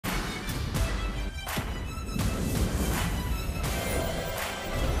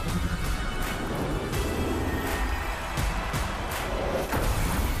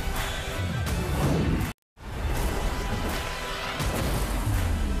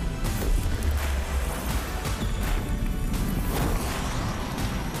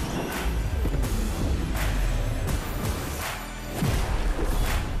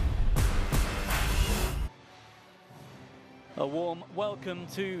warm welcome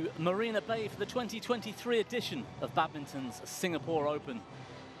to Marina Bay for the 2023 edition of Badminton's Singapore Open.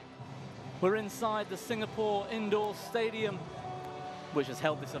 We're inside the Singapore Indoor Stadium, which has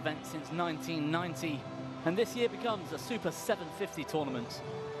held this event since 1990, and this year becomes a Super 750 tournament,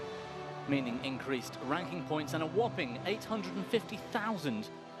 meaning increased ranking points and a whopping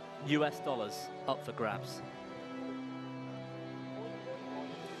 $850,000 up for grabs.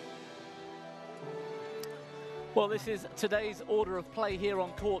 Well, this is today's order of play here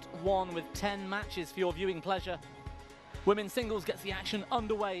on court 1 with 10 matches for your viewing pleasure. Women's singles gets the action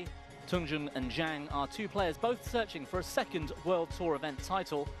underway. Tunjung and Zhang are two players both searching for a second World Tour event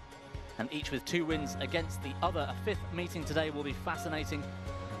title, and each with 2 wins against the other. A 5th meeting today will be fascinating.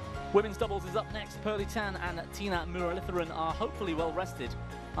 Women's doubles is up next. Pearly Tan and Tina Muralitharan are hopefully well rested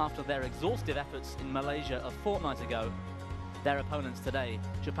after their exhaustive efforts in Malaysia a fortnight ago. Their opponents today,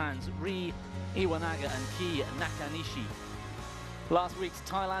 Japan's Ri Iwanaga and Ki Nakanishi. Last week's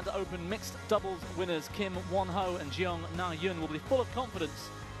Thailand Open mixed doubles winners Kim Won-ho and Jeong Na-yoon will be full of confidence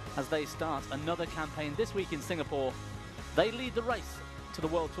as they start another campaign this week in Singapore. They lead the race to the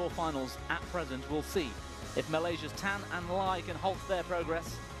World Tour finals at present. We'll see if Malaysia's Tan and Lai can halt their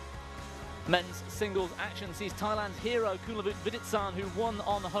progress. Men's singles action sees Thailand's hero Kunlavut Viditsan, who won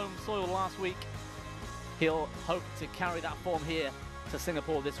on home soil last week. He'll hope to carry that form here to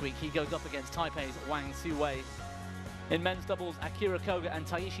Singapore this week. He goes up against Taipei's Wang Suwei. In men's doubles, Akira Koga and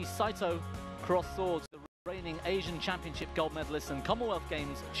Taishi Saito cross swords. The reigning Asian Championship gold medalists and Commonwealth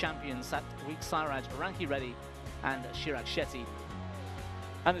Games champions Satwik Sairaj, Ranki Reddy and Chirag Shetty.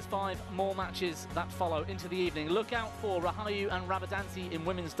 And there's 5 more matches that follow into the evening. Look out for Rahayu and Rabadansi in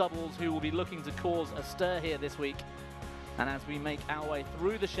women's doubles, who will be looking to cause a stir here this week. And as we make our way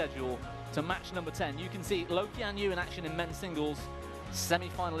through the schedule to match number 10, you can see Lo Kian Yu in action in men's singles.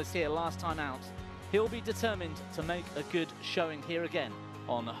 Semi-finalist here last time out. He'll be determined to make a good showing here again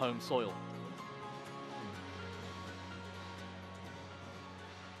on home soil.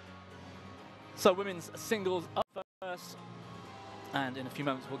 So women's singles up first, and in a few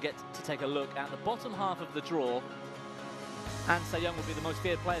moments we'll get to take a look at the bottom half of the draw. And Se-young will be the most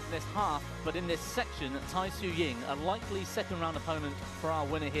feared players in this half, but in this section, Tai Su Ying, a likely second round opponent for our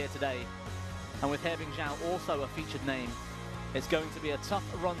winner here today. And with He Bingzhou also a featured name, it's going to be a tough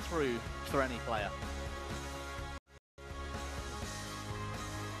run through for any player.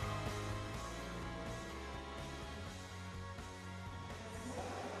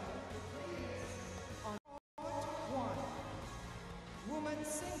 On court 1, women's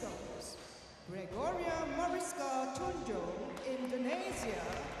singles, Gregoria Mariska Tunjung, Indonesia,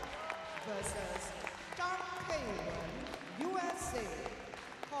 versus Beiwen, USA,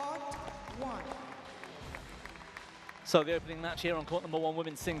 court 1. So the opening match here on court number 1,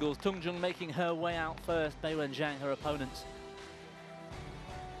 women's singles. Tunjung making her way out first. Beiwen Zhang, her opponent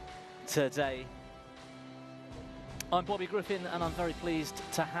today. I'm Bobby Griffin, and I'm very pleased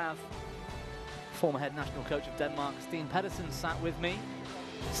to have former head national coach of Denmark, Steen Pedersen, sat with me.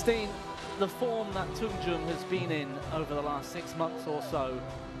 Steen, the form that Tunjung has been in over the last 6 months or so,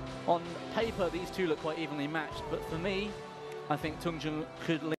 on paper these two look quite evenly matched, but for me, I think Tunjung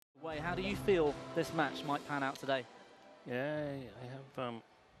could lead the way. How do you feel this match might pan out today? Yeah, I have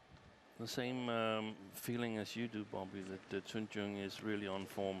the same feeling as you do, Bobby, that Tunjung is really on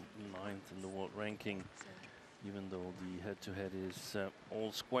form, 9th in the world ranking, even though the head-to-head is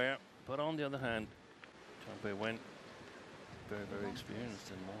all square. But on the other hand, Beiwen, very experienced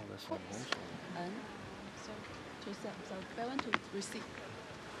and more or less on home soil. And so Beiwen to receive.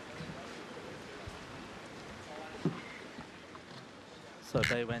 So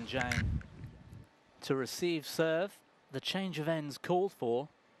Beiwen Zhang to receive serve. The change of ends called for.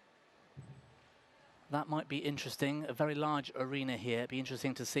 That might be interesting. A very large arena here. It'd be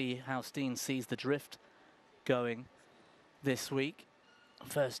interesting to see how Steen sees the drift going this week.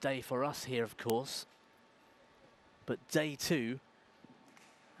 First day for us here, of course. But day 2,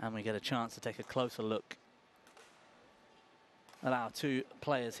 and we get a chance to take a closer look at our 2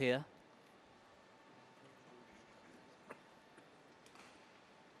 players here.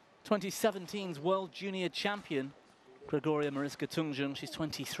 2017's World Junior Champion, Gregoria Mariska Tunjung. She's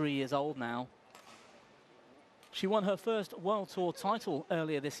 23 years old now. She won her first World Tour title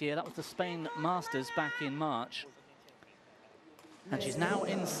earlier this year. That was the Spain Masters back in March. And she's now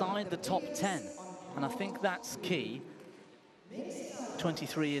inside the top 10. And I think that's key.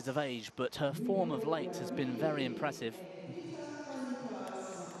 23 years of age, but her form of late has been very impressive.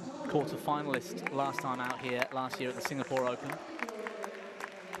 Quarter finalist last time out here, last year at the Singapore Open.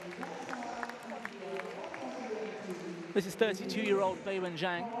 This is 32-year-old Beiwen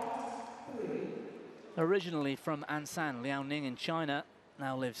Zhang. Originally from Ansan, Liaoning in China,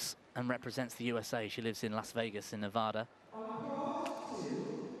 now lives and represents the USA. She lives in Las Vegas in Nevada.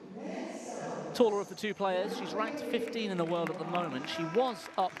 Taller of the two players, she's ranked 15 in the world at the moment. She was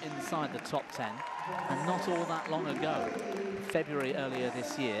up inside the top 10, and not all that long ago, February earlier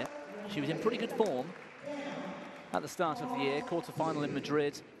this year, she was in pretty good form at the start of the year. Quarter-final in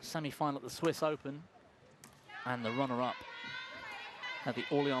Madrid, semi-final at the Swiss Open, and the runner-up at the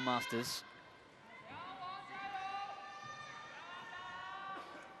Orléans Masters.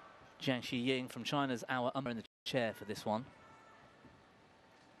 Jiang Shiying from China's our umpire in the chair for this one.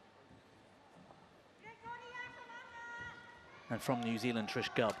 And from New Zealand, Trish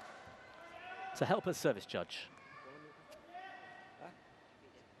Gubb to help as service judge.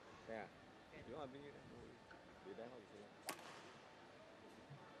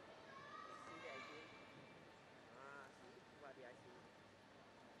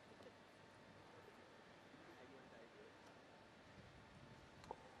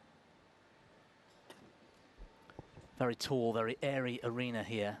 Very tall, very airy arena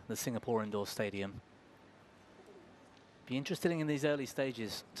here, the Singapore Indoor Stadium. Be interesting in these early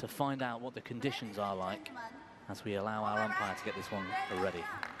stages to find out what the conditions are like as we allow our umpire to get this one ready.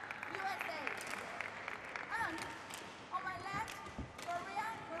 On my left, Gregoria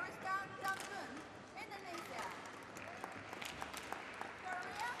Mariska Tunjung, Indonesia.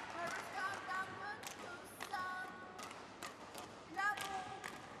 Gregoria Mariska Tunjung to some level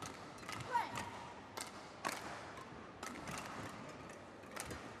play.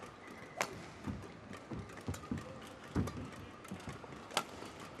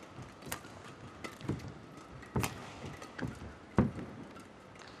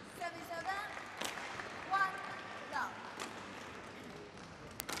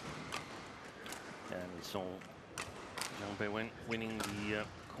 So Zhang Beiwen winning the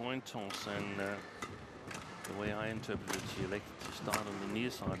coin toss, and the way I interpret it, she elected to start on the near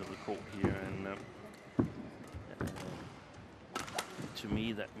side of the court here, and to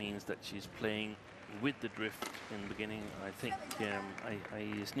me that means that she's playing with the drift in the beginning. I think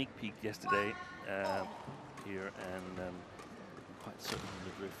I sneak peeked yesterday here, and quite certain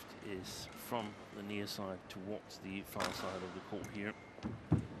the drift is from the near side towards the far side of the court here.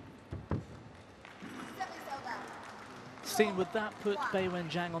 Steve, would that put Beiwen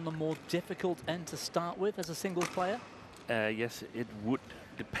Zhang on the more difficult end to start with as a singles player? Yes, it would,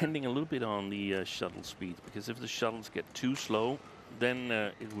 depending a little bit on the shuttle speed, because if the shuttles get too slow, then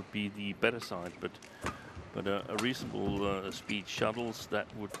it would be the better side. But a reasonable speed shuttles, that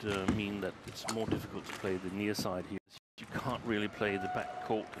would mean that it's more difficult to play the near side here. You can't really play the back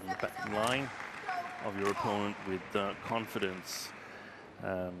court and the back line of your opponent with confidence.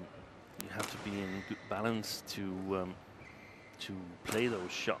 You have to be in good balance to play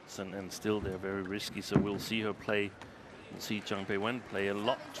those shots, and still they're very risky. So we'll see her play. We'll see Zhang Beiwen play a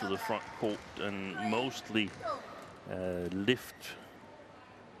lot to the front court and mostly lift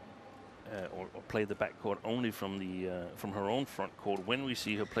or play the back court only from her own front court. When we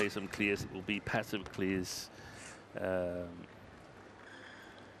see her play some clears, it will be passive clears. There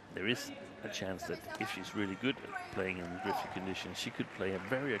is a chance that if she's really good at playing in drifty conditions, she could play a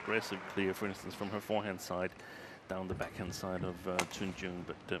very aggressive clear, for instance, from her forehand side down the backhand side of Tunjung.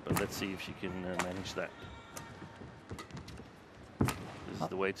 But let's see if she can manage that. This is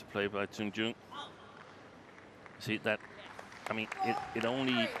the way to play by Tunjung. See that? I mean, it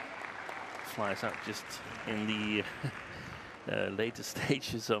only flies out just in the later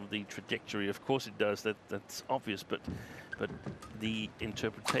stages of the trajectory. Of course it does. That's obvious. But the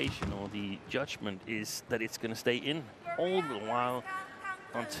interpretation or the judgment is that it's going to stay in all the while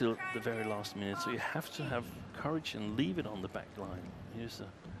until the very last minute. So you have to have courage and leave it on the back line. Here's the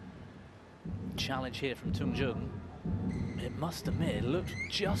challenge here from Tunjung. It must admit, it looked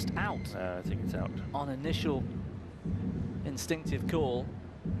just out. I think it's out. On initial instinctive call,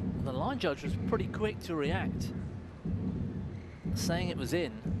 the line judge was pretty quick to react, saying it was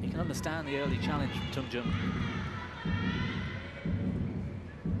in. You can understand the early challenge from Tunjung.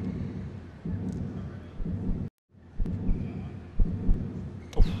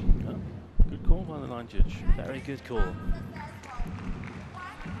 Good call by the line judge. Very good call.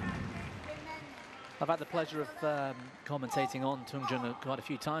 I've had the pleasure of commentating on Tunjung quite a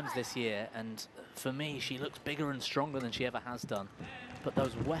few times this year, and for me, she looks bigger and stronger than she ever has done. But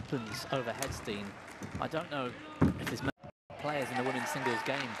those weapons over Hedstein, I don't know if there's many players in the women's singles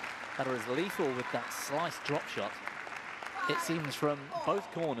game that are as lethal with that slice drop shot. It seems from both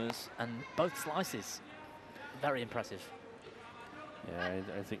corners and both slices. Very impressive. Yeah,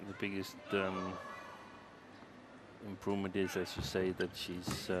 I think the biggest improvement is, as you say, that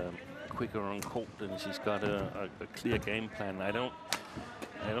she's quicker on court and she's got a clear game plan. I don't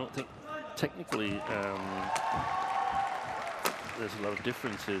think technically there's a lot of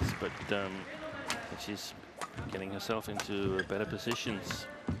differences, but she's getting herself into better positions.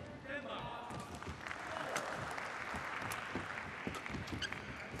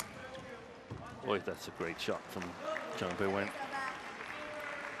 Boy, that's a great shot from Zhang Beiwen.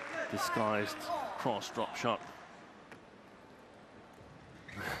 Disguised cross drop shot.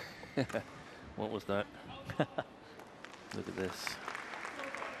 What was that? Look at this.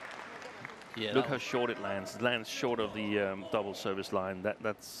 Yeah, look how short it lands. It lands short of the double service line.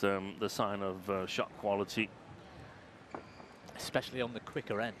 That's the sign of shot quality. Especially on the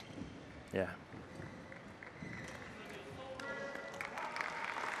quicker end. Yeah.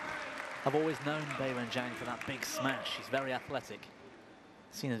 I've always known Beiwen Zhang for that big smash. She's very athletic.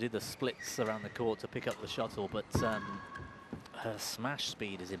 Seen her do the splits around the court to pick up the shuttle, but her smash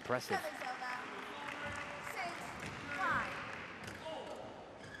speed is impressive.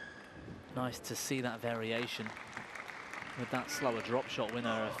 Nice to see that variation with that slower drop shot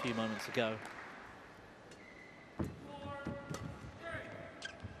winner a few moments ago.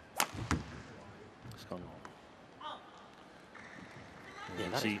 It's gone long. Yeah,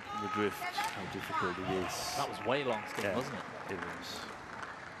 you see the drift, how difficult it is. That was way long still, yeah, wasn't it? It was.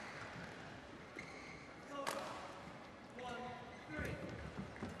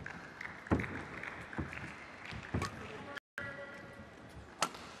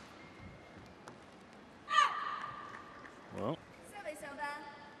 Well,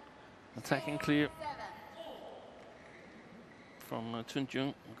 attacking clear from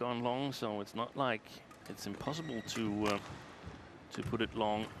Tunjung, gone long, so it's not like it's impossible to put it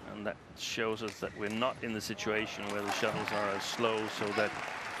long, and that shows us that we're not in the situation where the shuttles are as slow, so that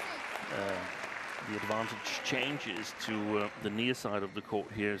the advantage changes to the near side of the court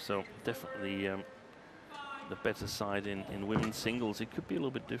here. So definitely the better side in women's singles. It could be a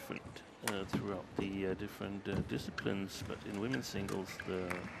little bit different throughout the different disciplines, but in women's singles, the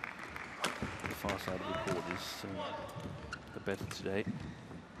far side of the court is the better today.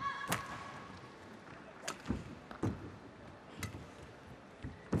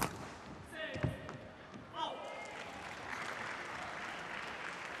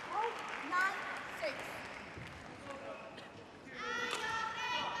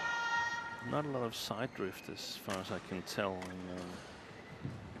 Not a lot of side drift as far as I can tell.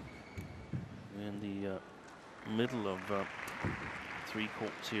 In the middle of 3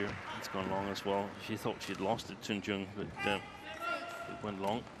 courts here. It's gone long as well. She thought she'd lost it, Tunjung, but it went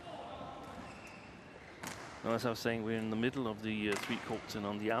long. Now, as I was saying, we're in the middle of the 3 courts, and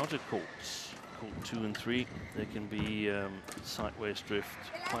on the outer courts, court 2 and 3, there can be sideways drift,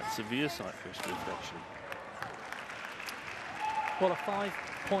 quite severe sideways drift actually. Well, a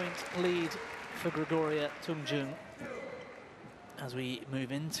 5-point lead for Gregoria Tunjung as we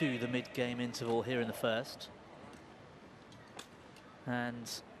move into the mid-game interval here in the first. And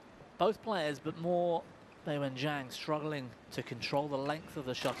both players, but more Beiwen Zhang, struggling to control the length of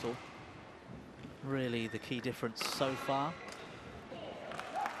the shuttle. Really the key difference so far.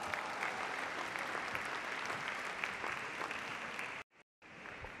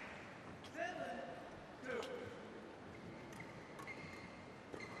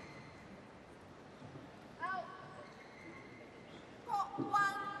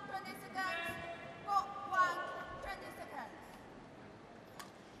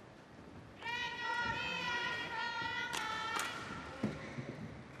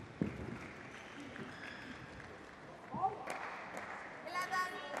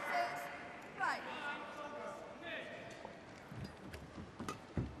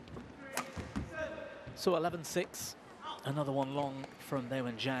 So 11-6, another one long from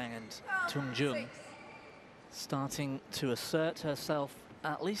Beiwen Zhang, and Tunjung starting to assert herself,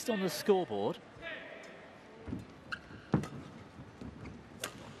 at least on the scoreboard. And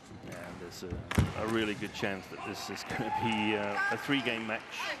there's a really good chance that this is going to be a 3-game match,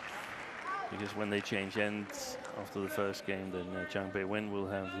 because when they change ends after the first game, then Zhang Beiwen will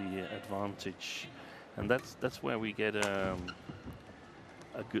have the advantage, and that's where we get a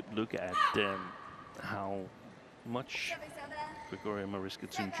good look at how much Gregoria Mariska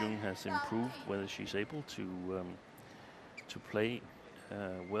Tunjung has improved, whether she's able to play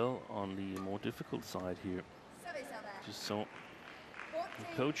well on the more difficult side here. Just saw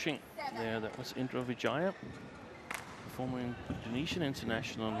the coaching there. That was Indra Vijaya, former Indonesian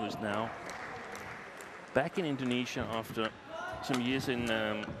international, who is now back in Indonesia after some years in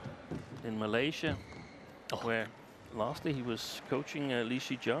Malaysia, where lastly he was coaching Lee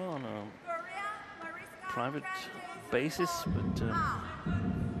Shijia on a private basis, but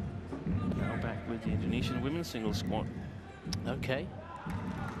now back with the Indonesian women's singles squad. Okay.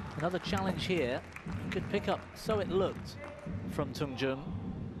 Another challenge here. Could pick up, so it looked, from Tunjung.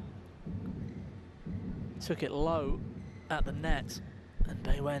 Took it low at the net, and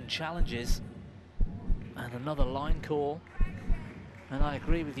Beiwen challenges. And another line call. And I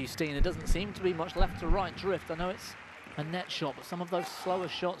agree with you, Steen, there doesn't seem to be much left to right drift. I know it's a net shot, but some of those slower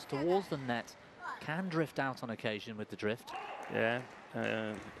shots towards the net can drift out on occasion with the drift. Yeah,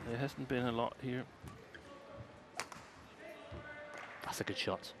 there hasn't been a lot here. That's a good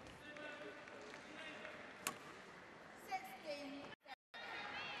shot. 16.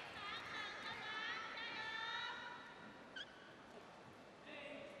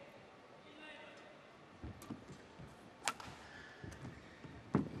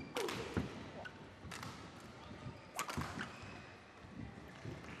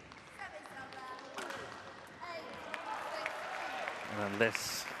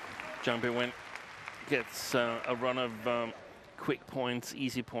 Unless Zhang Beiwen gets a run of quick points,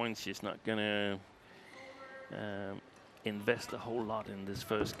 easy points, she's not going to invest a whole lot in this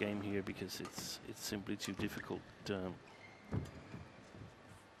first game here because it's simply too difficult. There's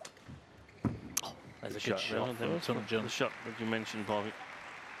a good shot. The shot that you mentioned, Bobby,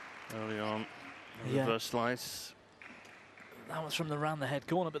 early on. Yeah. Reverse slice. That was from the round the head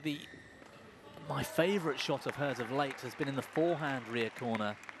corner, but my favourite shot of hers of late has been in the forehand rear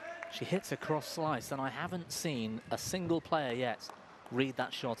corner. She hits a cross slice, and I haven't seen a single player yet read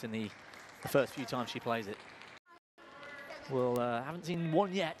that shot in the first few times she plays it. Well, haven't seen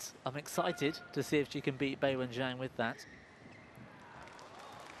one yet. I'm excited to see if she can beat Beiwen Zhang with that.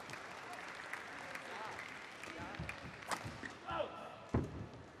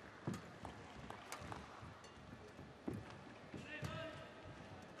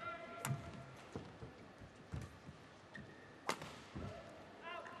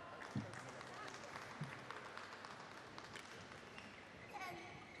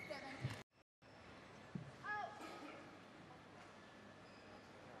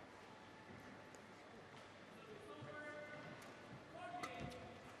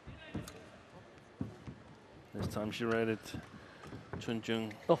 This time she read it.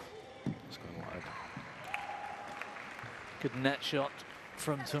 Tunjung. Oh, It's going wide. good net shot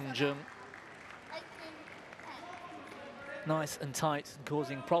from Tunjung. Nice and tight and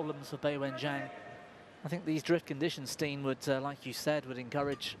causing problems for Beiwen Zhang. I think these drift conditions, Steen, would, like you said, would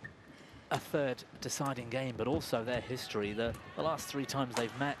encourage a third deciding game, but also their history. The last 3 times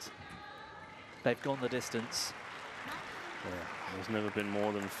they've met, they've gone the distance. Yeah, there's never been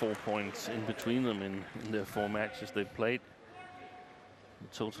more than 4 points in between them in their 4 matches they've played. The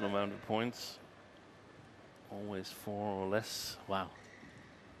total amount of points, always 4 or less. Wow.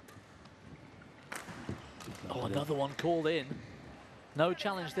 Oh, another one called in. No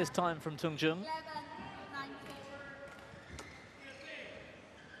challenge this time from Tunjung. 11,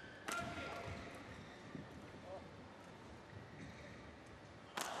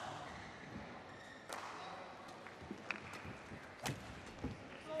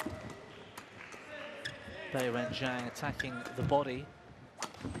 19. Beiwen Zhang attacking the body.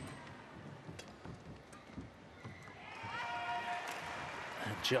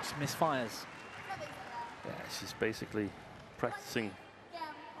 And just misfires. Yeah, she's basically practicing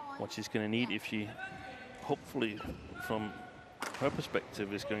what she's going to need if she, hopefully, from her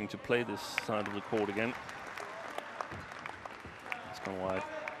perspective, is going to play this side of the court again. It's gone wide.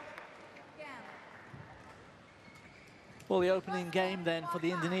 Well, the opening game then for the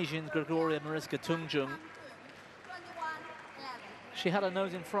Indonesians, Gregoria Mariska Tunjung. 21, 11. She had her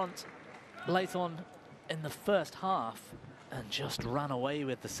nose in front late on in the first half and just ran away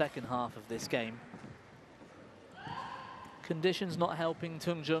with the second half of this game. Conditions not helping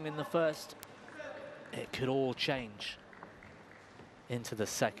Tunjung in the first. It could all change into the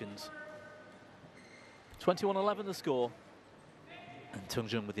second. 21-11 the score, and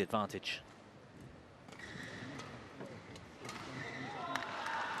Tunjung with the advantage.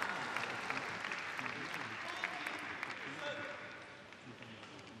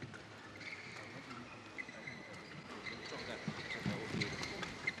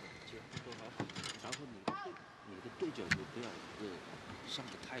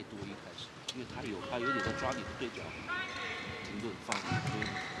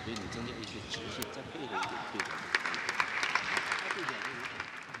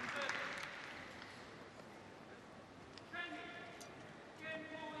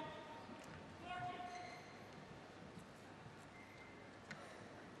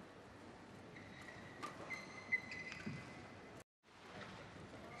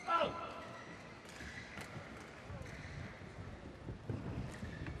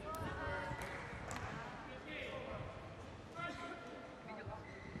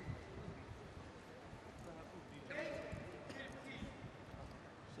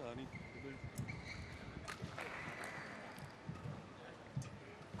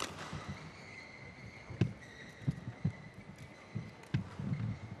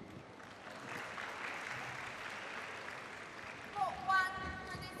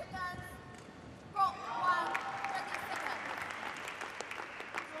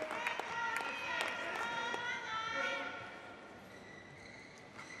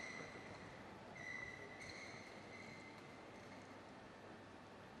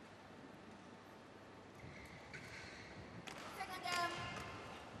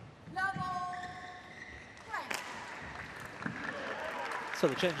 So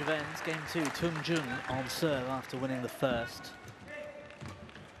the change of ends, game 2, Tunjung on serve after winning the first.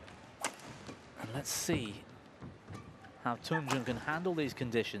 And let's see how Tunjung can handle these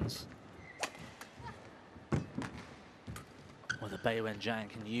conditions. Whether Beiwen Zhang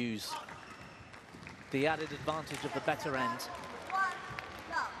can use the added advantage of the better end.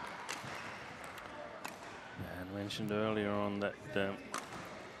 And mentioned earlier on that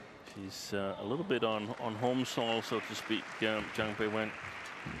she's a little bit on home soil, so to speak. Zhang Beiwen,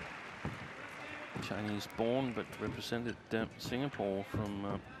 Chinese born, but represented Singapore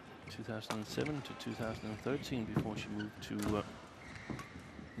from 2007 to 2013 before she moved to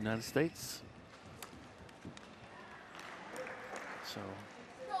United States. So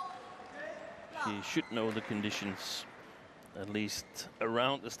she should know the conditions, at least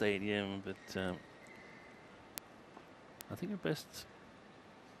around the stadium, but I think her best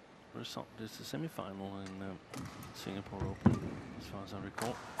result is the semi-final in Singapore Open, as far as I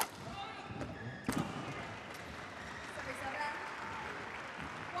recall.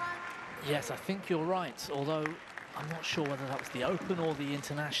 Yes, I think you're right, although I'm not sure whether that was the Open or the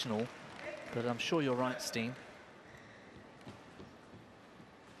International, but I'm sure you're right, Steen.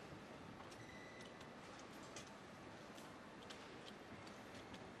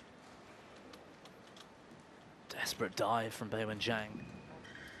 Desperate dive from Beiwen Zhang.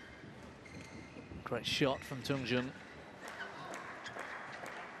 Great shot from Tunjung.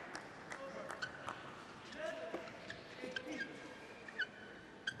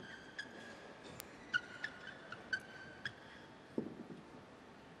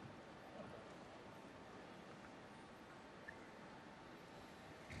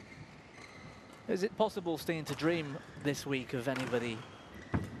 Is it possible, Steen, to dream this week of anybody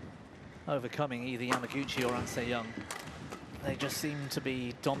overcoming either Yamaguchi or An Se-young? They just seem to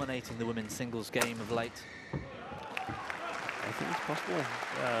be dominating the women's singles game of late. I think it's possible.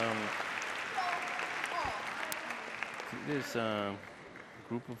 I think there's a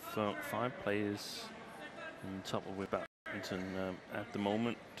group of 5 players on top of badminton at the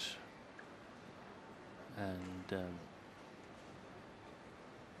moment, and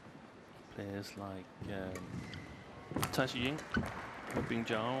players like Tai Ying, Beiwen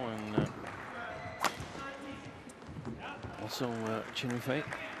Zhang, and also Chen Yufei,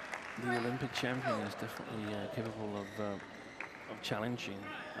 the Olympic champion, is definitely capable of challenging,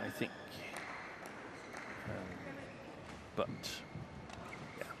 I think. But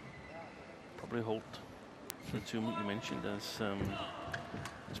yeah, probably hold the 2 you mentioned as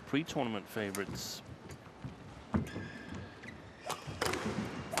pre-tournament favorites.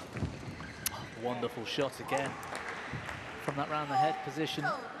 Wonderful shot again from that round the head position.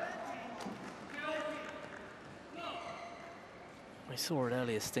 We saw it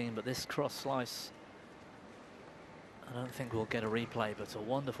earlier, Steen, but this cross slice, I don't think we'll get a replay, but a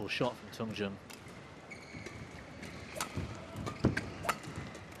wonderful shot from Tunjung.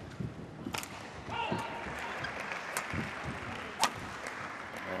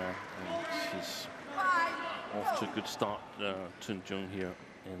 She's off to a good start, Tunjung, here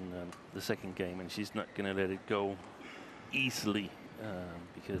in the second game, and she's not going to let it go easily,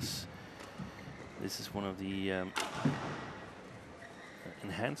 because this is one of the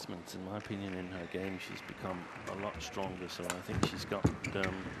enhancements, in my opinion, in her game. She's become a lot stronger, so I think she's got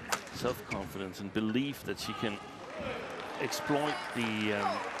self-confidence and belief that she can exploit the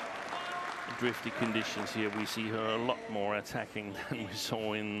drifty conditions here. We see her a lot more attacking than we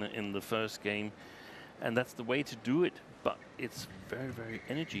saw in the first game, and that's the way to do it, but it's very, very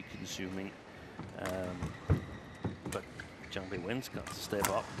energy consuming. But Zhang Beiwen's got to step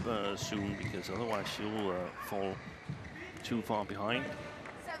up soon, because otherwise she'll fall too far behind.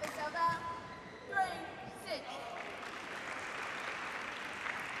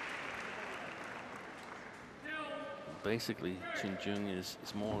 Basically, Tunjung is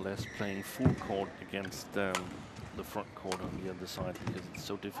more or less playing full court against the front court on the other side, because it's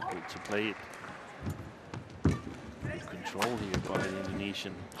so difficult to play it. Good control here by the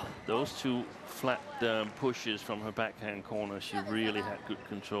Indonesian. Those 2 flat pushes from her backhand corner, she really had good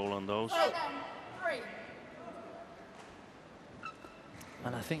control on those.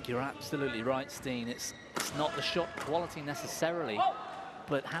 And I think you're absolutely right, Steen. It's not the shot quality necessarily,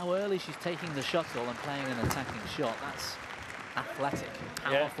 but how early she's taking the shuttle and playing an attacking shot. That's athletic,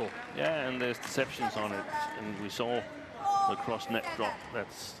 powerful. Yeah, and there's deceptions on it, and we saw the cross net drop.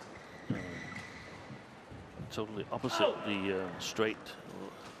 That's totally opposite the straight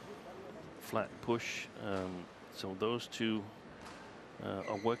flat push. So those 2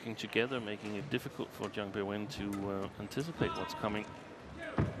 are working together, making it difficult for Zhang Beiwen to anticipate what's coming.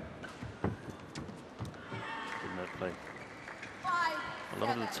 Good net play. A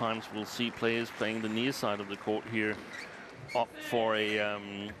lot of the times we'll see players playing the near side of the court here opt for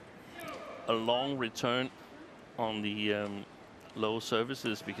a long return on the low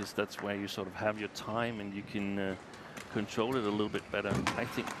services, because that's where you sort of have your time and you can control it a little bit better. I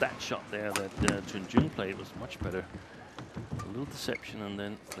think that shot there that Tunjung played was much better. A little deception and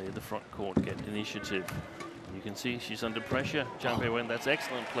then play the front court, get initiative. You can see she's under pressure. Zhang Beiwen, that's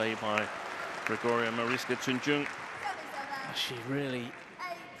excellent play by Gregoria Mariska Tunjung. She really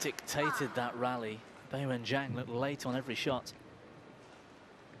dictated that rally. Beiwen Zhang looked late on every shot.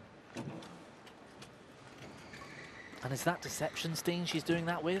 And is that deception, Steen, she's doing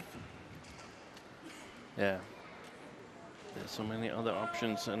that with? Yeah. There's so many other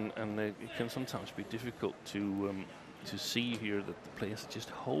options, and it can sometimes be difficult to see here that the players are just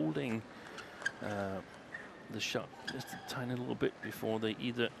holding the shot just a tiny little bit before they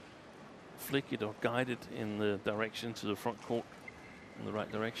either flick it or guide it in the direction to the front court, in the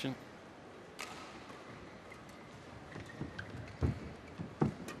right direction.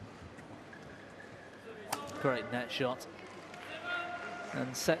 Great net shot.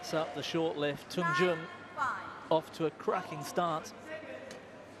 And sets up the short lift. Tunjung off to a cracking start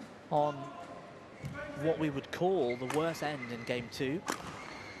on what we would call the worst end in game 2.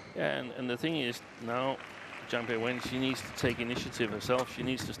 Yeah, and the thing is, now Zhang Beiwen, she needs to take initiative herself. She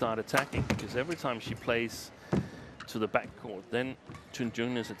needs to start attacking, because every time she plays to the backcourt, then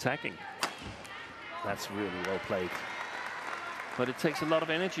Tunjung is attacking. That's really well played. But it takes a lot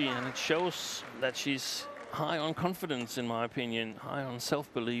of energy, and it shows that she's high on confidence, in my opinion, high on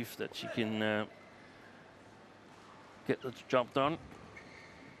self-belief that she can get the job done.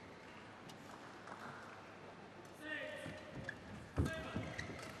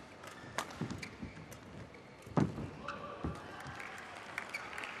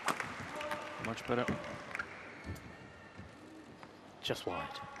 Much better. Just wide.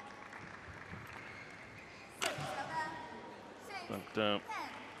 But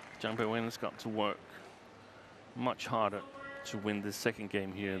Zhang Beiwen has got to work much harder to win this second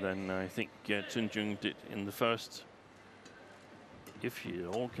game here than I think Tunjung did in the first. If she at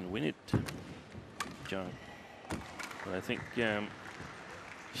all can win it, Zhang. But I think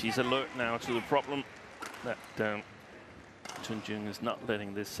she's alert now to the problem that Tunjung is not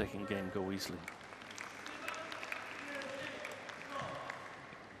letting this second game go easily.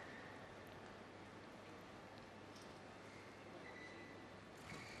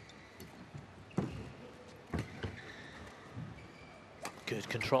 Good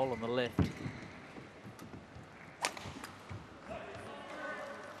control on the lift.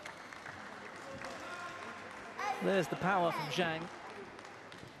 There's the power from Zhang.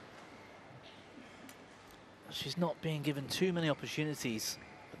 She's not being given too many opportunities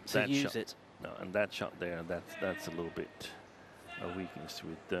to use it. No, and that shot there, that's a little bit a weakness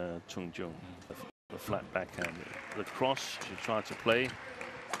with Tunjung. The flat backhand. The cross she tried to play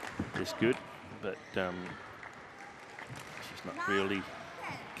is good, but she's not really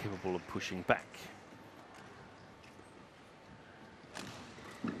capable of pushing back.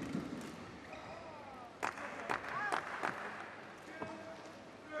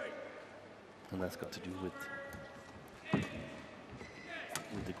 And that's got to do with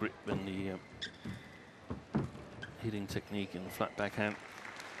the grip and the hitting technique in the flat backhand.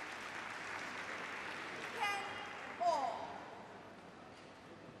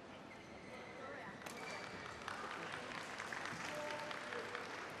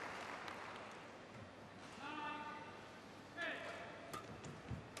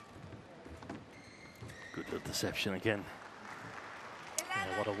 Good little deception again.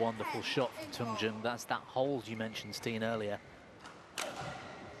 Yeah, what a wonderful shot from Tunjung. That's that hold you mentioned, Steen, earlier.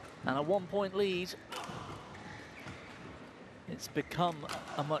 And a 1-point lead. It's become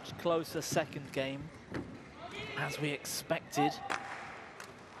a much closer second game, as we expected.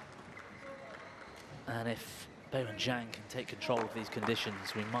 And if Beiwen Zhang can take control of these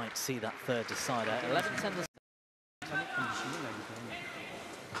conditions, we might see that third decider. 11-10.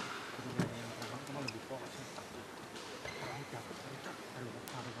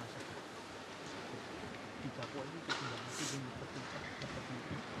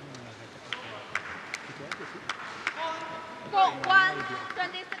 Court 1,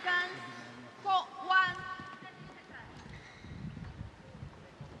 20 seconds. Court 1.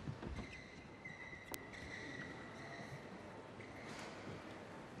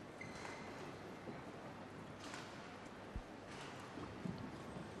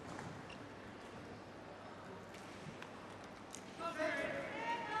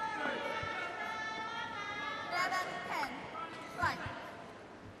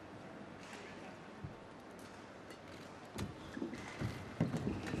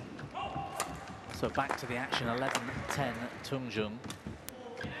 So back to the action, 11-10 Tunjung,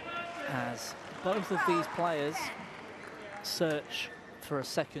 as both of these players search for a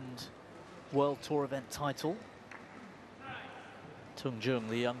second World Tour event title. Tunjung,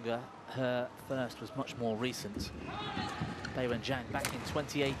 the younger, her first was much more recent. Beiwen Zhang back in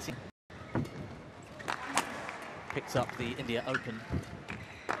 2018. Picked up the India Open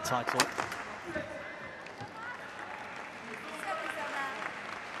title.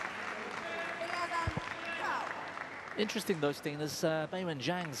 Interesting though, Steen, as Beiwen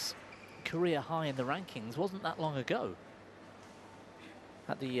Zhang's career high in the rankings wasn't that long ago.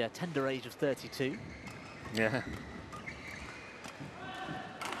 At the tender age of 32. Yeah.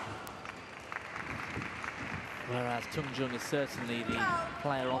 Whereas Tunjung is certainly the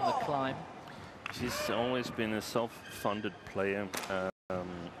player on the climb. She's always been a self-funded player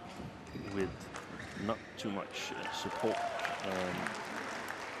with not too much support.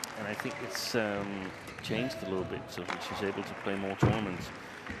 And I think it's changed a little bit so that she's able to play more tournaments.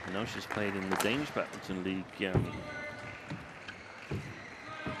 I know she's played in the Danish Badminton League a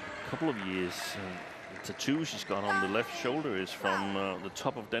couple of years. The tattoo she's got on the left shoulder is from the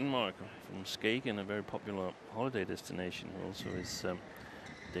top of Denmark, from Skagen, a very popular holiday destination, who also is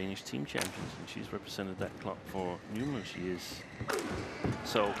Danish team champions, and she's represented that club for numerous years.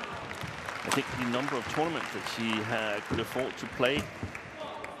 So I think the number of tournaments that she could afford to play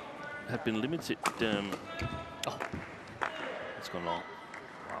had been limited. Oh, it's gone long.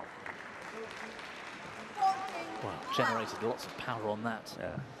 Wow. Well, generated lots of power on that.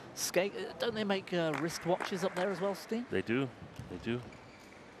 Yeah. Skate, don't they make wrist watches up there as well, Steen? They do. They do.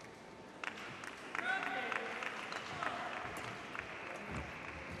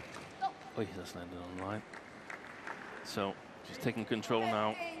 Oh, he just landed on line. So she's taking control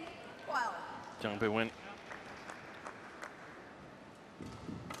now. Zhang Beiwen.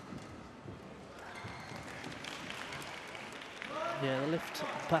 Yeah, the lift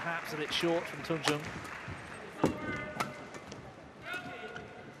perhaps a bit short from Tunjung.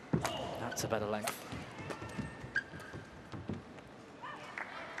 That's a better length.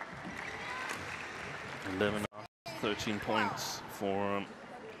 $11, 13 points for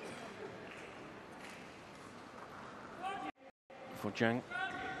Zhang.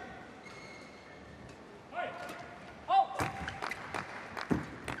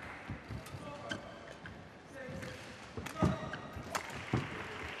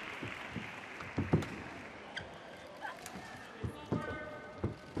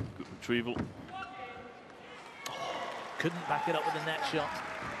 Good retrieval. Couldn't back it up with a net shot.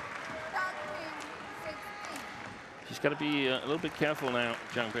 She's got to be a little bit careful now,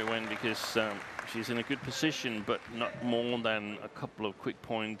 Zhang Beiwen, because she's in a good position, but not more than a couple of quick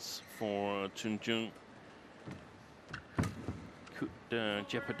points for Tunjung. Could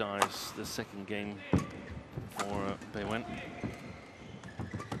jeopardize the second game for Beiwen.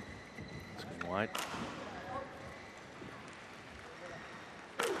 It's going wide.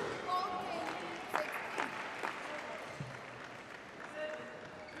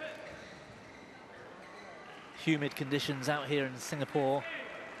 Humid conditions out here in Singapore.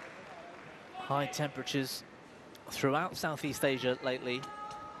 High temperatures throughout Southeast Asia lately.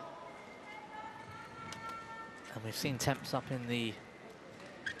 And we've seen temps up in the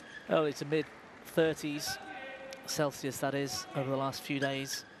early to mid 30s Celsius, that is, over the last few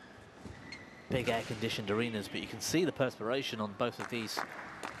days. Big air-conditioned arenas, but you can see the perspiration on both of these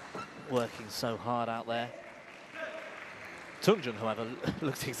working so hard out there. Tunjung, however,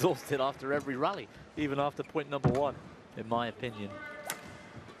 looks exhausted after every rally, even after point number 1, in my opinion.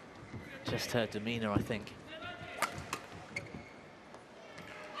 Just her demeanor, I think.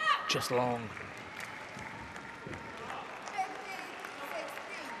 Just long.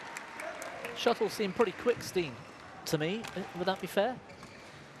 Shuttles seem pretty quick, Steen, to me. Would that be fair?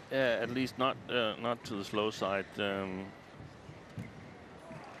 Yeah, at least not to the slow side. The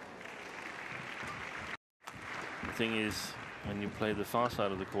thing is, when you play the far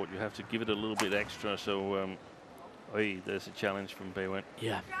side of the court, you have to give it a little bit extra. So, there's a challenge from Beiwen.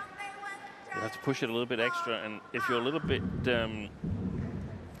 Yeah. You have to push it a little bit extra, and if you're a little bit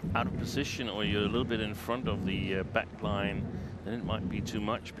out of position, or you're a little bit in front of the back line, then it might be too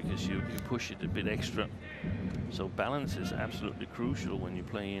much because you push it a bit extra. So balance is absolutely crucial when you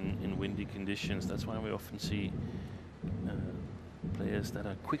play in windy conditions. That's why we often see players that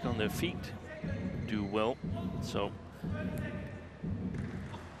are quick on their feet do well. So,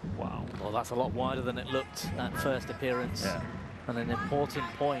 wow. Well, that's a lot wider than it looked at first appearance. Yeah. And an important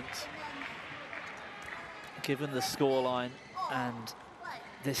point, given the scoreline and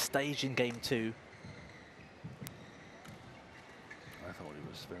this stage in game 2. I thought it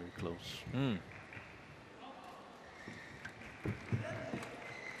was very close. There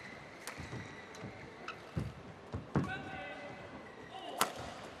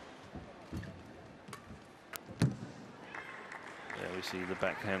we see the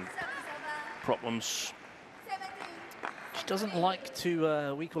backhand problems. She doesn't like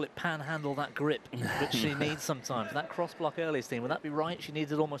to, we call it panhandle that grip, which she needs sometimes. That cross block early, Steen, would that be right? She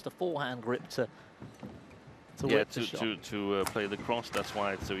needed almost a forehand grip to yeah, to play the cross. That's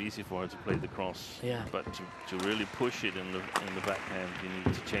why it's so easy for her to play the cross. Yeah. But to really push it in the backhand, you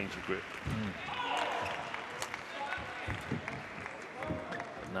need to change your grip.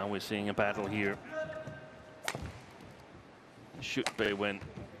 Now we're seeing a battle here. Should Beiwen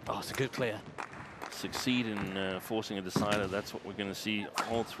it's a good clear. Succeed in forcing a decider, that's what we're going to see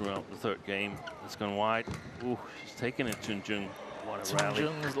all throughout the third game. It's gone wide. Ooh, she's taken it, Tunjung. What a rally.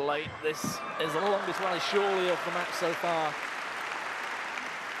 Tunjung's late. This is the longest rally surely of the match so far.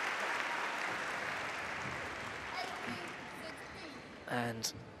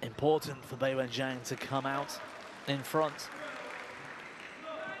 And important for Beiwen Zhang to come out in front.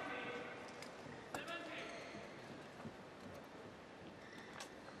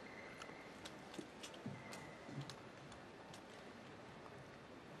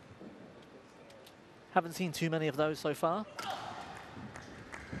 Haven't seen too many of those so far.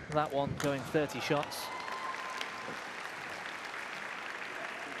 That one going 30 shots.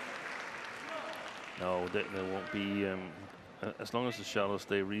 No, there won't be, as long as the shuttles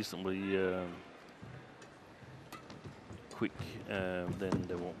stay reasonably quick, then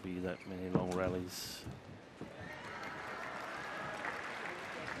there won't be that many long rallies.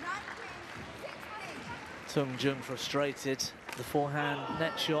 Tunjung frustrated. The forehand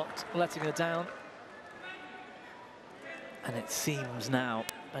net shot letting her down. And it seems now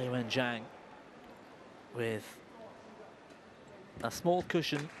Beiwen Zhang with a small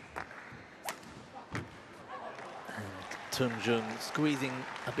cushion. And Tunjung squeezing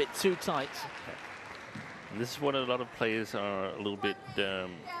a bit too tight. And this is what a lot of players are a little bit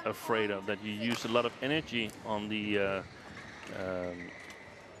afraid of, that you use a lot of energy on the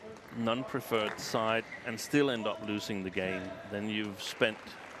non-preferred side and still end up losing the game. Then you've spent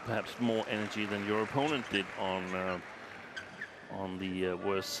perhaps more energy than your opponent did on the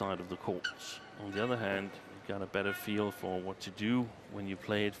worst side of the courts. On the other hand, you've got a better feel for what to do when you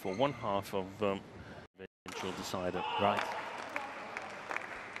play it for one half of the eventual decider. Right.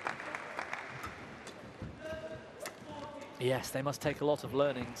 Yes, they must take a lot of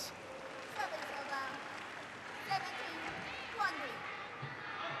learnings.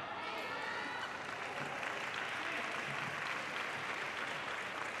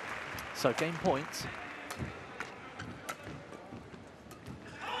 So game point.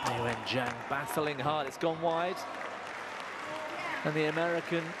 Beiwen Zhang battling hard, it's gone wide. And the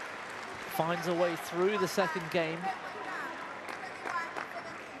American finds a way through the second game.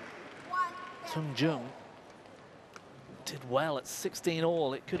 Tunjung did well at 16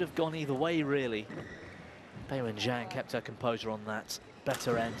 all. It could have gone either way, really. Beiwen Zhang kept her composure on that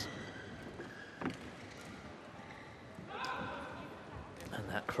better end. And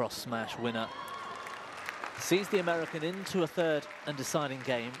that cross smash winner sees the American into a third and deciding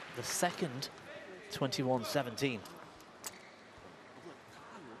game, the second 21-17.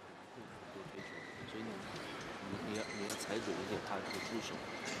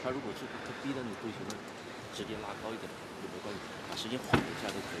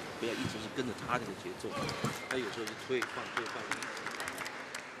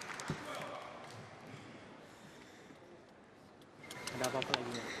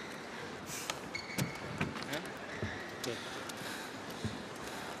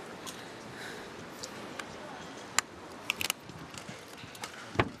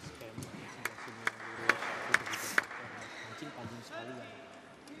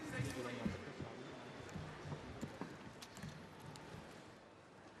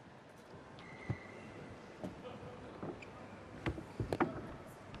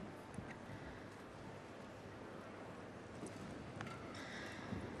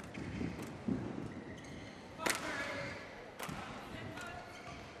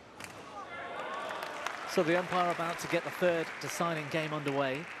 So the umpire about to get the third deciding game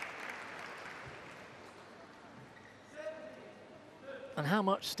underway. And how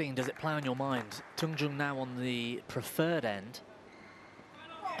much, Steen, does it play on your mind? Tunjung now on the preferred end,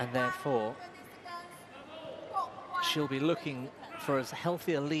 and therefore she'll be looking for as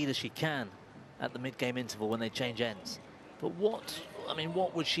healthy a lead as she can at the mid-game interval when they change ends. But what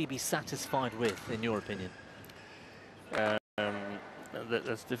would she be satisfied with, in your opinion?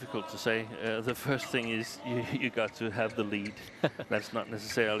 That's difficult to say. The first thing is you got to have the lead. That's not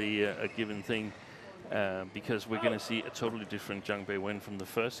necessarily a given thing. because we're going to see a totally different Zhang Beiwen from the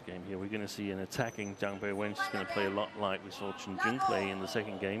first game here. We're going to see an attacking Zhang Beiwen. She's going to play a lot like we saw Tunjung play in the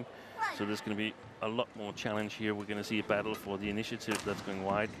second game. So there's going to be a lot more challenge here. We're going to see a battle for the initiative that's going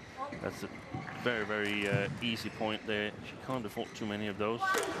wide. That's a very, very easy point there. She can't afford too many of those.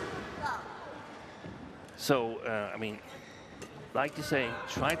 So, I mean, like you say,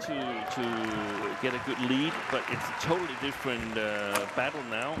 try to get a good lead, but it's a totally different battle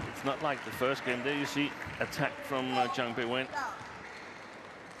now. It's not like the first game. There you see attack from Zhang Beiwen.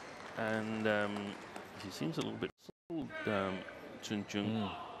 And she seems a little bit sold, Tunjung,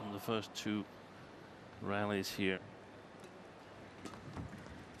 in the first two rallies here.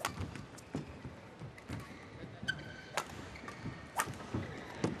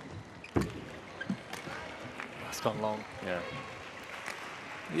 That's gone long. Yeah.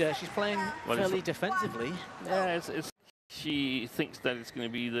 Yeah, she's playing fairly defensively. Yeah, she thinks that it's going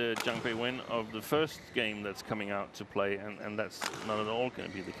to be the Zhang Beiwen of the first game that's coming out to play, and that's not at all going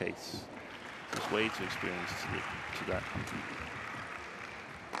to be the case. She's way too experienced to that.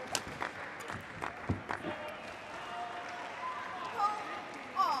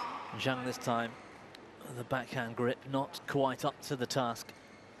 Zhang this time, the backhand grip not quite up to the task.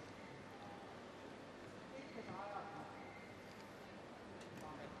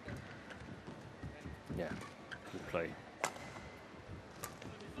 Yeah, good play.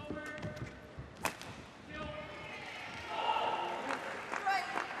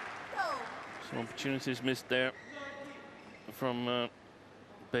 Some opportunities missed there from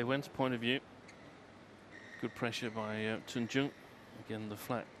Beiwen's point of view. Good pressure by Tunjung. Again, the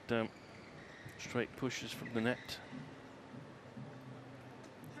flat straight pushes from the net.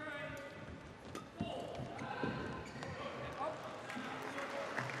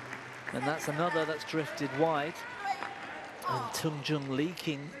 And that's another that's drifted wide. And Tunjung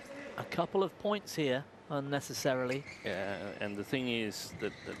leaking a couple of points here unnecessarily. Yeah, and the thing is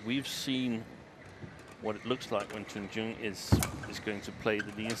that we've seen what it looks like when Tunjung is going to play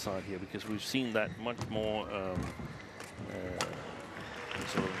the near side here, because we've seen that much more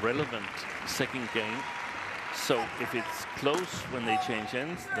sort of relevant second game. So if it's close when they change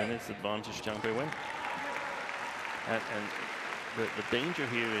ends, then it's advantage Zhang Beiwen. And the danger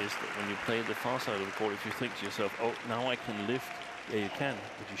here is that when you play the far side of the court, if you think to yourself, oh, now I can lift, yeah, you can,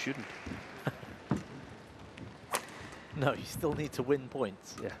 but you shouldn't. No, you still need to win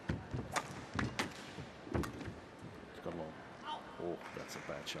points. Yeah. It's gone long. Oh, that's a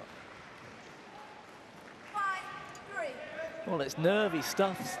bad shot. Well, it's nervy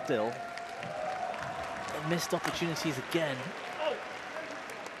stuff still. Missed opportunities again.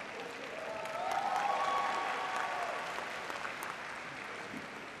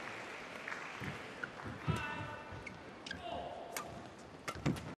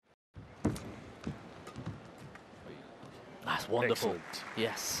 That's wonderful. Excellent.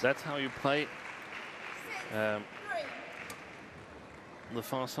 Yes. That's how you play the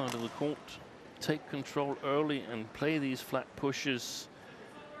far side of the court. Take control early and play these flat pushes.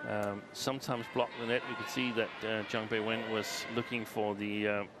 Sometimes block the net. You could see that Zhang Beiwen was looking for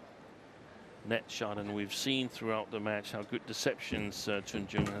the net shot, and we've seen throughout the match how good deceptions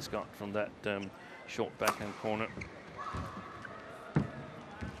Tunjung has got from that short backhand corner.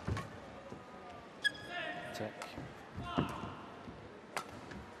 Attack.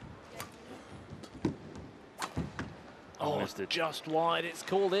 Oh, just wide. It's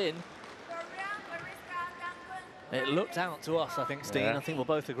called in. It looked out to us, I think, Steen. Yeah. I think we'll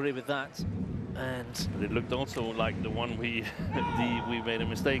both agree with that. And it looked also like the one we made a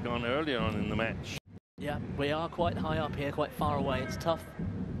mistake on earlier on in the match. yeah, we are quite high up here, quite far away. It's tough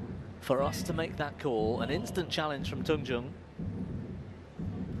for us to make that call. An instant challenge from Tunjung.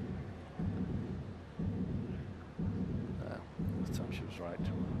 This time she was right.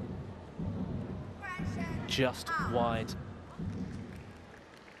 Just wide.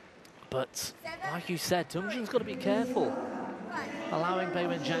 But like you said, Tunjung's got to be careful. Allowing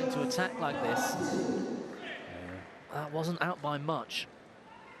Beiwen Zhang to attack like this. That wasn't out by much.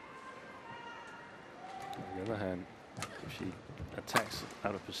 On the other hand, if she attacks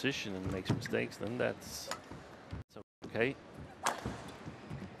out of position and makes mistakes, then that's okay.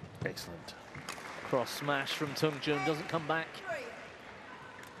 Excellent. Cross smash from Tunjung, doesn't come back.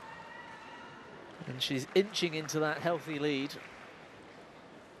 And she's inching into that healthy lead.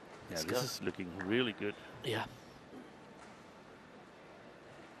 Yeah, this is looking really good. Yeah.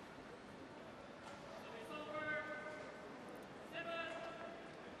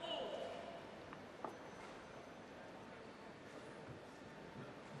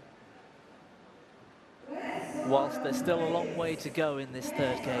 whilst there's still a long way to go in this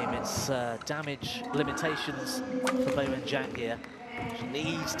third game, it's damage limitations for Beiwen Zhang here. She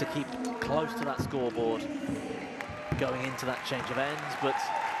needs to keep close to that scoreboard going into that change of ends, but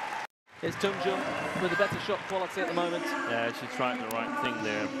it's Tunjung with a better shot quality at the moment. Yeah, she tried the right thing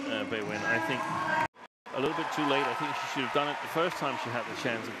there, Beiwen. I think a little bit too late. I think she should have done it the first time she had the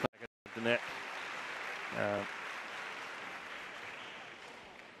chance of back at the net.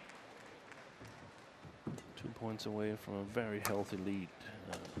 2 points away from a very healthy lead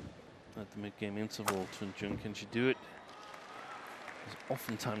at the mid-game interval. Tunjung, can she do it? There's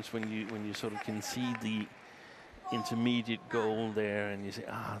oftentimes when you sort of can see the intermediate goal there and you say,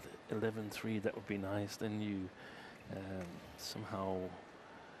 ah, 11-3, that would be nice. Then you somehow,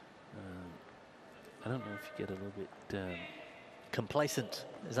 I don't know if you get a little bit complacent.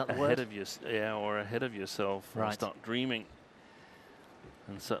 Is that the ahead word? of or ahead of yourself, right. And start dreaming.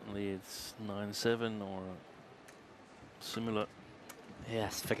 And suddenly it's 9-7 or similar.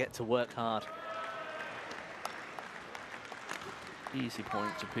 Yes, forget to work hard. Easy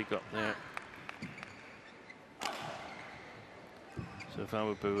point to pick up there. So if I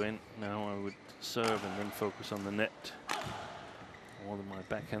were Beiwen now, I would serve and then focus on the net. More than my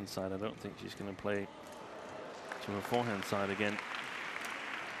backhand side. I don't think she's going to play to her forehand side again.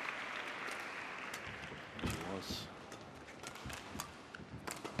 She was.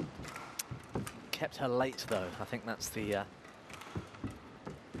 Kept her late though. I think that's the.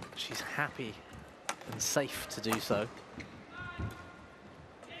 She's happy and safe to do so.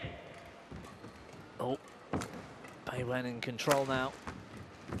 Oh, Beiwen in control now.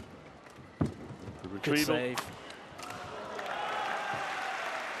 Good save.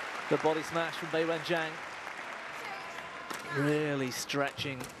 The body smash from Beiwen Zhang. Really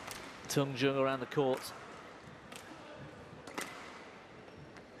stretching Tunjung around the court.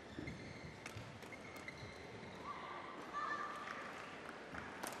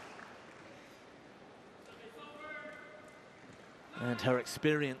 And her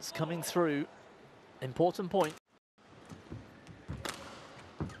experience coming through. Important point.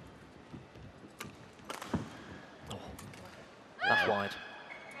 Oh, that's wide.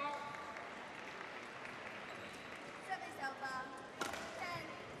 Service over.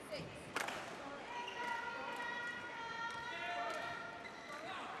 10-6.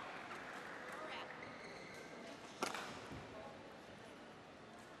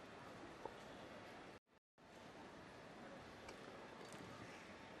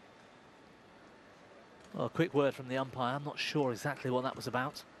 Well, a quick word from the umpire. I'm not sure exactly what that was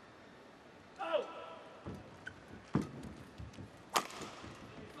about.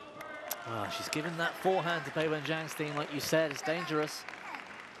 Oh, she's given that forehand to Beiwen Zhang's team, like you said. It's dangerous.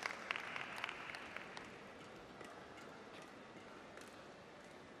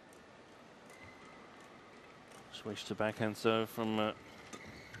 Switch to backhand serve from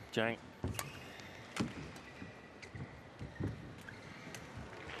Zhang.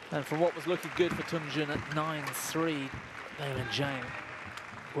 And from what was looking good for Tunjung at 9-3, Beiwen Zhang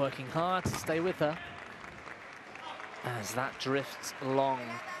working hard to stay with her as that drifts along.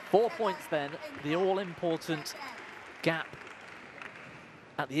 4 points then, the all-important gap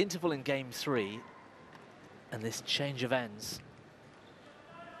at the interval in game 3, and this change of ends.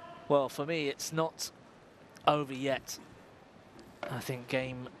 Well, for me, it's not over yet. I think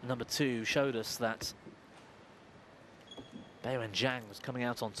game number 2 showed us that Beiwen Zhang was coming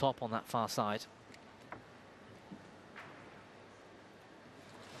out on top on that far side.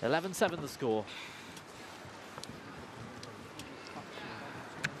 11-7 the score.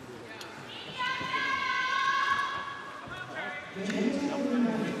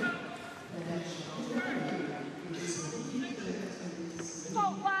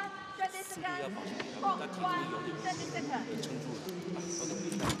 Court 1, 20 seconds. Court 1, 20 seconds.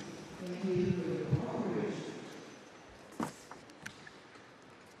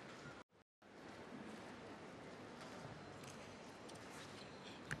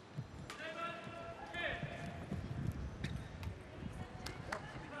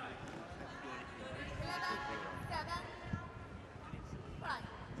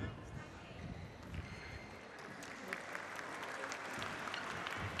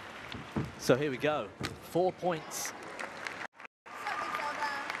 So here we go, 4 points.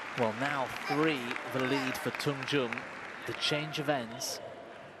 Well, now 3 the lead for Tunjung. The change of ends.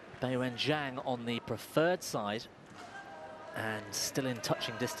 Beiwen Zhang on the preferred side and still in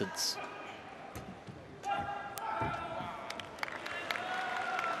touching distance.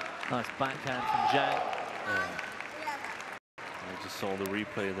 Nice backhand from Zhang. I just saw the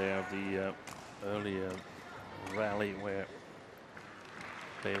replay there of the earlier rally where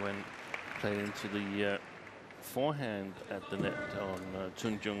Beiwen played into the forehand at the net on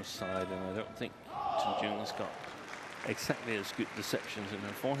Tunjung's side, and I don't think Tunjung's got exactly as good deceptions in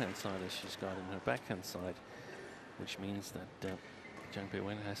her forehand side as she's got in her backhand side, which means that Zhang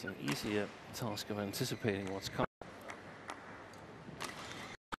Beiwen has an easier task of anticipating what's coming.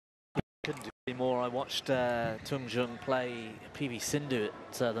 Couldn't do more. I watched Tunjung play PV Sindhu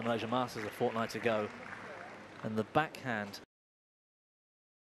at the Malaysia Masters a fortnight ago, and the backhand.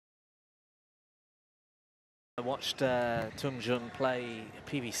 I watched Tunjung play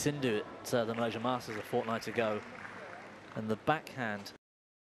PV Sindhu at the Malaysia Masters a fortnight ago, and the backhand.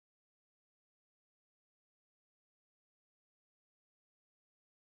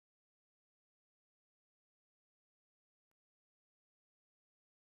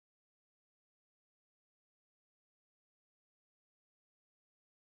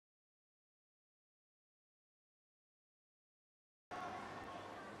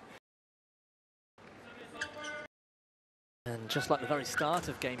 And just like the very start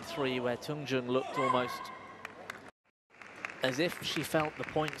of game 3, where Tunjung looked almost as if she felt the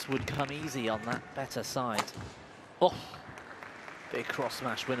points would come easy on that better side. Oh, big cross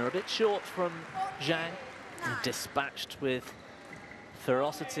smash winner, a bit short from Zhang, dispatched with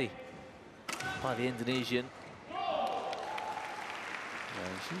ferocity by the Indonesian.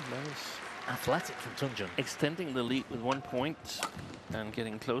 She's nice. Athletic from Tunjung. Extending the lead with 1 point and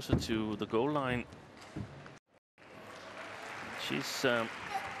getting closer to the goal line. She's going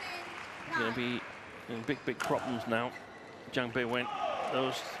to be in big problems now. Zhang Beiwen,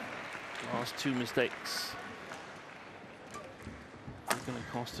 those last 2 mistakes are going to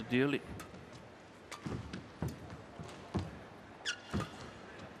cost her dearly.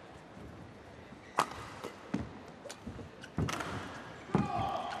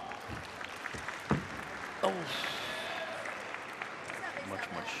 Oh, much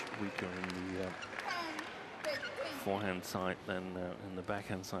weaker in the forehand side than in the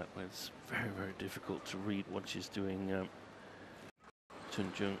backhand side, where it's very difficult to read what she's doing.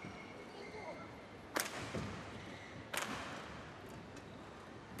 Tunjung.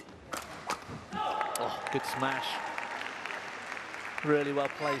 Oh, good smash. Really well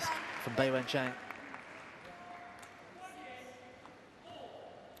placed from Beiwen Zhang.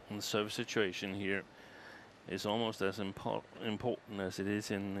 And the service situation here is almost as important as it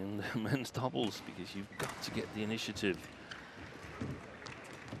is in the men's doubles, because you've got to get the initiative.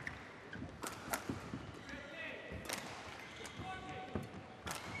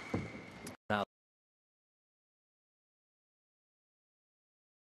 Now,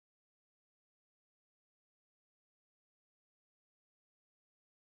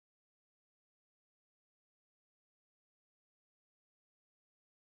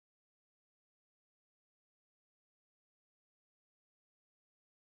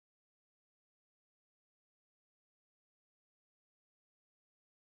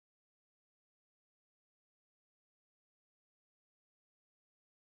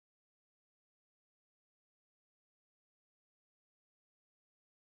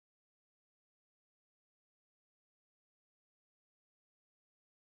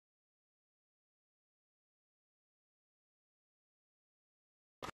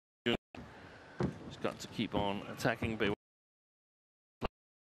 She's got to keep on attacking Beiwen.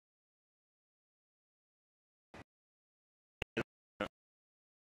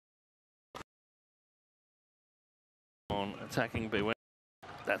 On attacking Beiwen.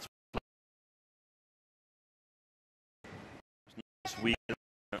 That's weak.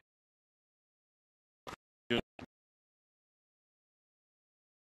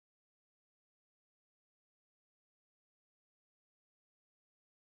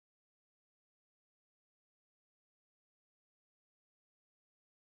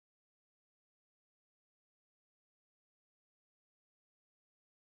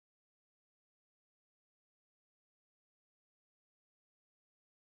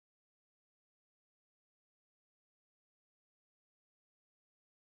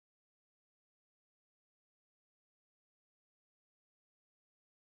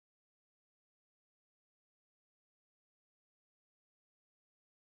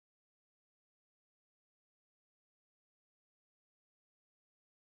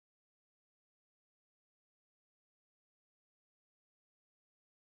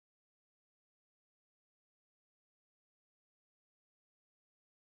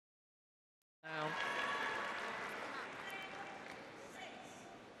 down.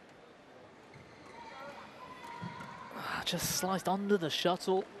 Just sliced under the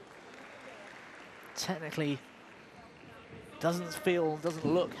shuttle. Technically doesn't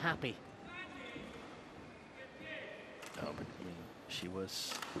look happy. Oh, but I mean, she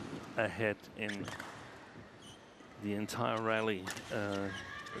was ahead in the entire rally,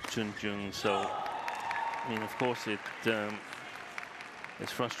 Tunjung. So, I mean, of course,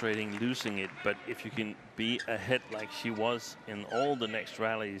 it's frustrating losing it, but if you can be ahead like she was in all the next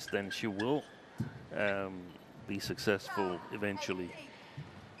rallies, then she will be successful eventually.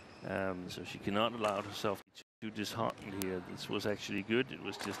 So she cannot allow herself too disheartened here. This was actually good. It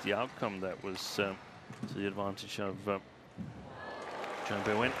was just the outcome that was to the advantage of Zhang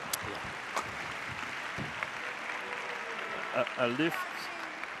Beiwen. A lift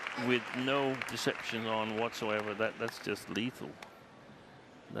with no deception on whatsoever. That's just lethal.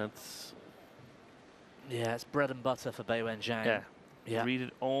 That's, yeah, it's bread and butter for Beiwen Zhang. yeah, Yeah. read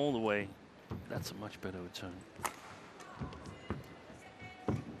it all the way. That's a much better return.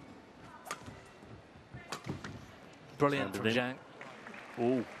 Brilliant from Send it Zhang.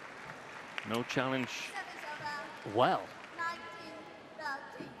 Oh, no challenge. Well,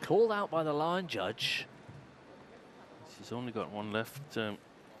 called out by the line judge. She's only got one left, Zhang.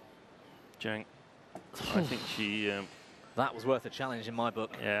 I think she, That was worth a challenge in my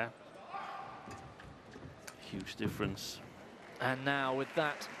book. yeah. Huge difference. And now with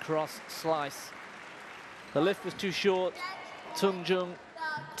that cross slice, the lift was too short. Tunjung,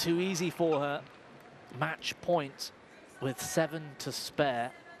 too easy for her. Match point with 7 to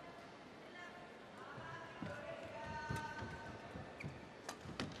spare.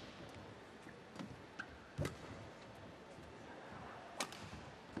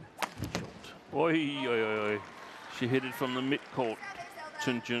 Oi, oi, oi, oi. She hit it from the mid-court,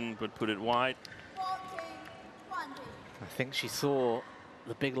 Tunjung, but put it wide. I think she saw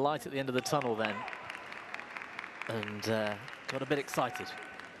the big light at the end of the tunnel then and got a bit excited.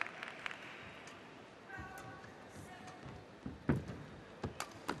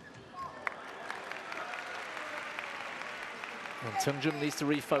 And Tunjung needs to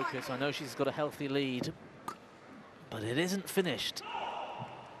refocus. I know she's got a healthy lead, but it isn't finished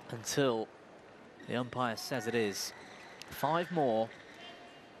until the umpire says it is. 5 more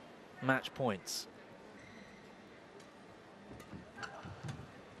match points.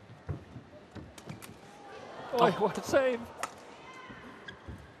 Oh, what a save!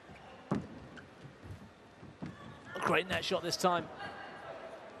 A great net shot this time.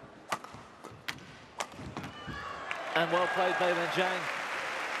 And well played, Beiwen Zhang.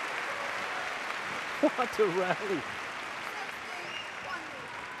 What a rally.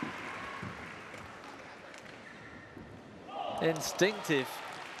 Instinctive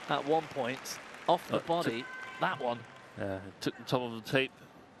at one point, off the body, that one. Took the top of the tape,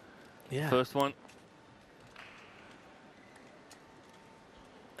 Yeah. first one.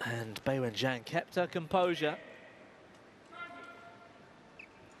 And Beiwen Zhang kept her composure,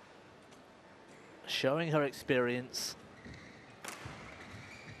 showing her experience,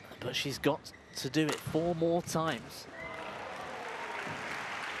 but she's got to do it 4 more times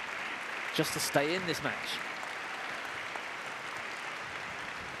just to stay in this match.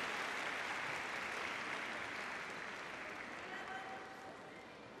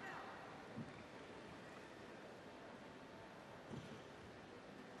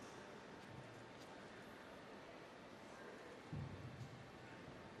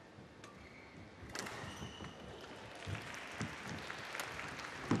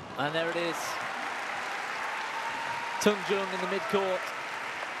 And there it is. Tunjung in the mid-court.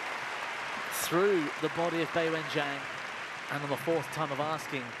 Through the body of Beiwen Zhang. And on the 4th time of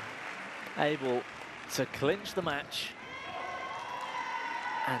asking, able to clinch the match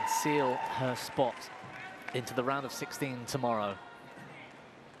and seal her spot into the round of 16 tomorrow.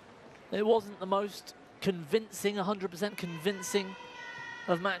 It wasn't the most convincing, 100% convincing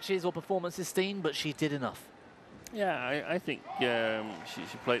of matches or performances seen, but she did enough. Yeah, I think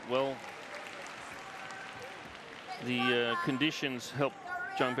she played well. The conditions helped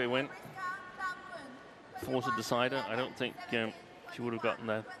Zhang Beiwen force a decider. I don't think she would have gotten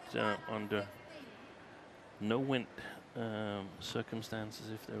that under no wind circumstances.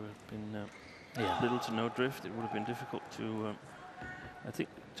 If there had been little to no drift, it would have been difficult to... I think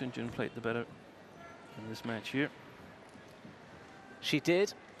Tunjung played the better in this match here. She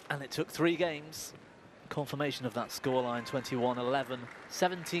did, and it took 3 games. Confirmation of that scoreline: 21-11,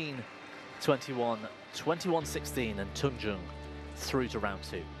 17-21, 21-16, and Tunjung through to round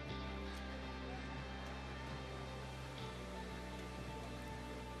 2.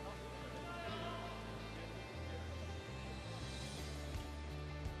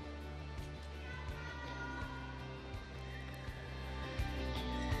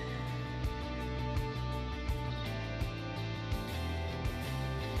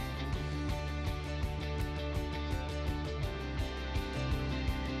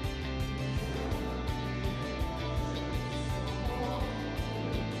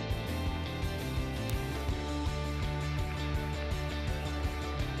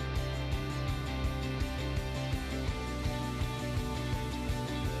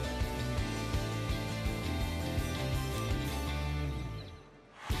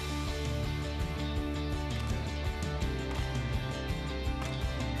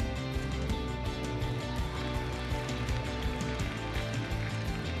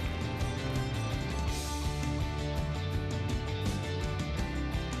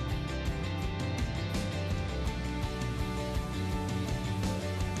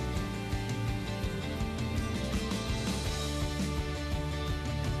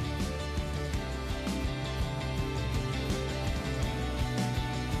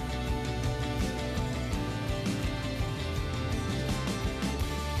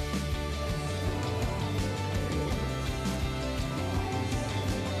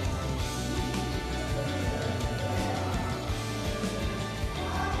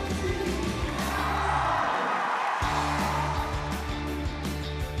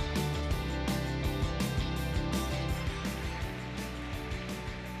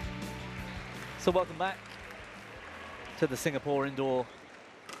 So welcome back to the Singapore Indoor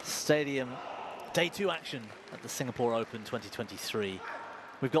Stadium. Day 2 action at the Singapore Open 2023.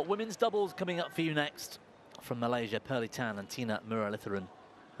 We've got women's doubles coming up for you next from Malaysia, Pearly Tan and Tina Muralitharan.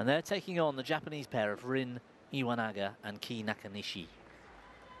 And they're taking on the Japanese pair of Rin Iwanaga and Ki Nakanishi.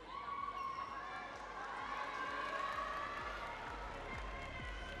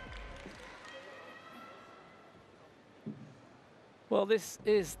 Well, this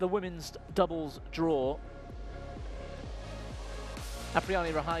is the women's doubles draw.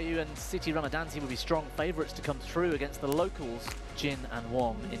 Apriyani Rahayu and Siti Ramadanti will be strong favourites to come through against the locals, Jin and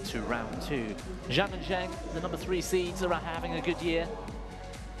Wong, into round 2. Zhang and Zheng, the number 3 seeds, are having a good year.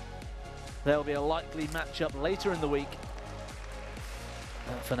 There'll be a likely matchup later in the week.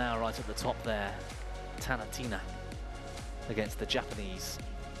 For now, right at the top there, Tanatina against the Japanese.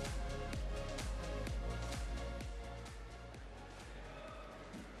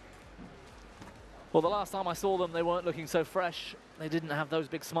 Well, the last time I saw them, they weren't looking so fresh. They didn't have those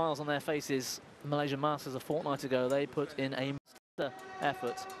big smiles on their faces. The Malaysian Masters a fortnight ago, they put in a master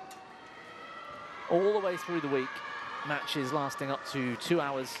effort all the way through the week. Matches lasting up to 2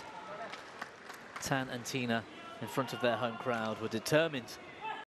 hours. Tan and Tina, in front of their home crowd, were determined